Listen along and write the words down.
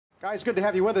Guys, good to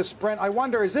have you with us. Brent, I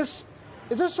wonder, is this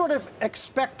sort of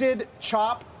expected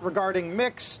chop regarding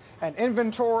mix and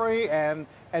inventory and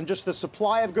just the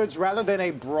supply of goods rather than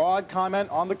a broad comment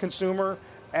on the consumer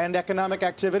and economic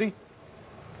activity?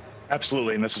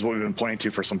 Absolutely, and this is what we've been pointing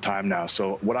to for some time now.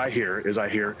 So what I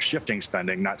hear shifting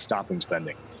spending, not stopping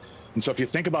spending. And so if you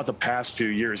think about the past few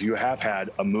years, you have had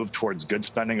a move towards goods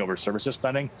spending over services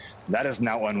spending. That is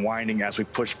now unwinding as we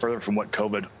push further from what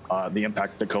the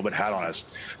impact that COVID had on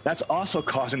us. That's also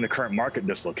causing the current market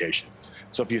dislocation.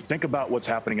 So if you think about what's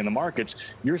happening in the markets,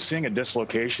 you're seeing a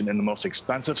dislocation in the most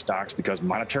expensive stocks because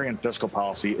monetary and fiscal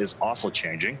policy is also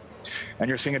changing. And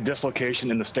you're seeing a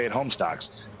dislocation in the stay-at-home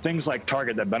stocks. Things like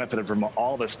Target that benefited from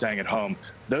all of us staying at home,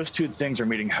 those two things are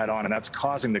meeting head on, and that's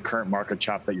causing the current market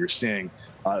chop that you're seeing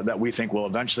that we think will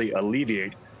eventually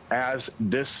alleviate as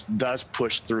this does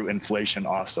push through inflation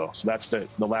also. So that's the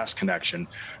last connection.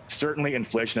 Certainly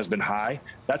inflation has been high.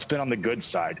 That's been on the good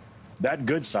side. That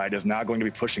good side is now going to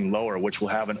be pushing lower, which will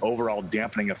have an overall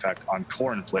dampening effect on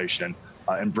core inflation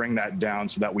and bring that down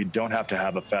so that we don't have to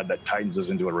have a Fed that tightens us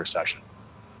into a recession.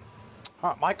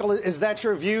 Michael, is that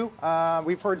your view?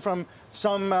 We've heard from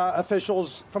some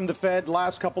officials from the Fed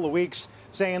last couple of weeks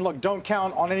saying, look, don't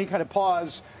count on any kind of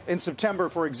pause in September,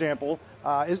 for example.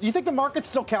 Do you think the market's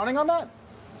still counting on that?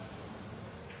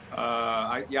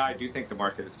 Yeah, I do think the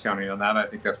market is counting on that. I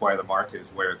think that's why the market is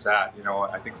where it's at. You know,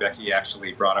 I think Becky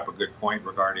actually brought up a good point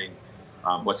regarding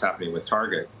what's happening with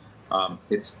Target.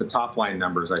 It's the top line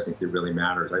numbers, I think, that really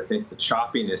matters. I think the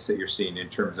choppiness that you're seeing in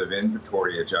terms of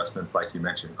inventory adjustments, like you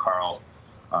mentioned, Carl,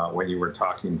 when you were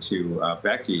talking to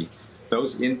Becky,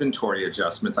 those inventory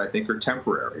adjustments, I think, are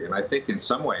temporary. And I think in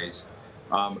some ways,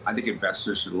 I think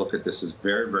investors should look at this as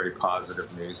very, very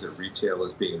positive news that retail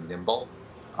is being nimble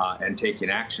and taking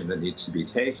action that needs to be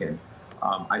taken.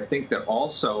 I think that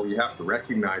also you have to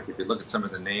recognize, if you look at some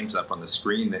of the names up on the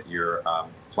screen that you're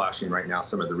flashing right now,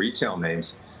 some of the retail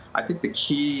names, I think the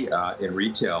key in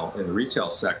the retail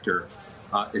sector,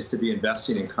 is to be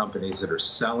investing in companies that are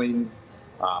selling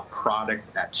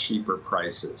product at cheaper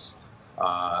prices.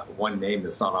 One name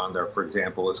that's not on there, for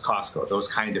example, is Costco. Those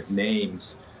kind of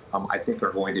names, I think,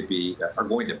 are going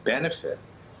to benefit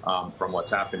from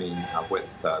what's happening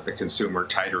with the consumer,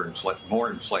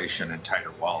 more inflation and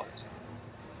tighter wallets.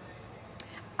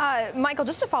 Michael,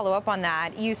 just to follow up on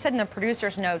that, you said in the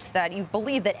producer's notes that you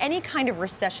believe that any kind of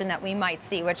recession that we might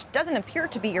see, which doesn't appear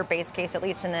to be your base case, at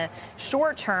least in the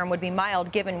short term, would be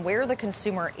mild given where the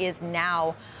consumer is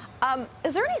now.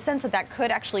 Is there any sense that that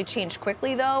could actually change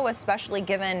quickly, though, especially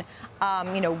given,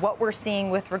 what we're seeing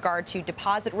with regard to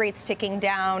deposit rates ticking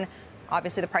down?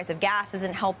 Obviously, the price of gas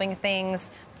isn't helping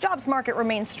things. Jobs market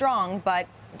remains strong, but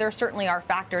there certainly are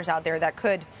factors out there that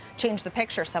could change the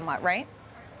picture somewhat, right?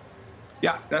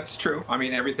 Yeah, that's true. I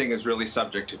mean, everything is really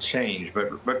subject to change.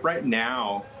 But right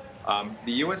now,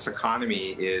 the U.S.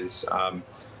 economy is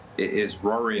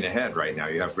roaring ahead right now.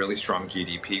 You have really strong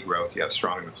GDP growth. You have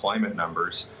strong employment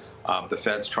numbers. The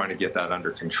Fed's trying to get that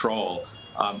under control.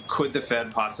 Could the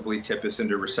Fed possibly tip us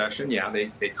into recession? Yeah,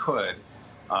 they could.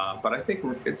 But I think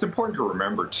it's important to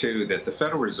remember, too, that the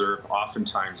Federal Reserve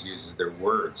oftentimes uses their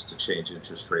words to change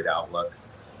interest rate outlook,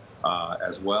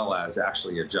 as well as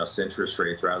actually adjust interest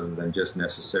rates rather than just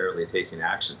necessarily taking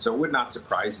action. So it would not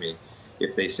surprise me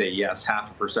if they say, yes,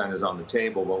 0.5% is on the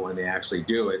table, but when they actually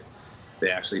do it, they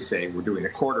actually say we're doing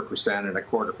 0.25%, and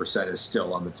 0.25% is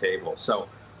still on the table. So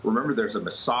remember, there's a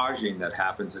massaging that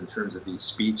happens in terms of these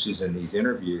speeches and these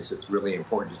interviews. It's really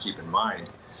important to keep in mind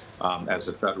as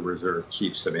the Federal Reserve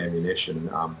keeps some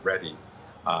ammunition ready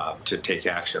to take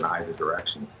action either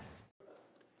direction.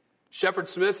 Shepard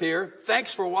Smith here.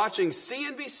 Thanks for watching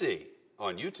CNBC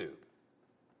on YouTube.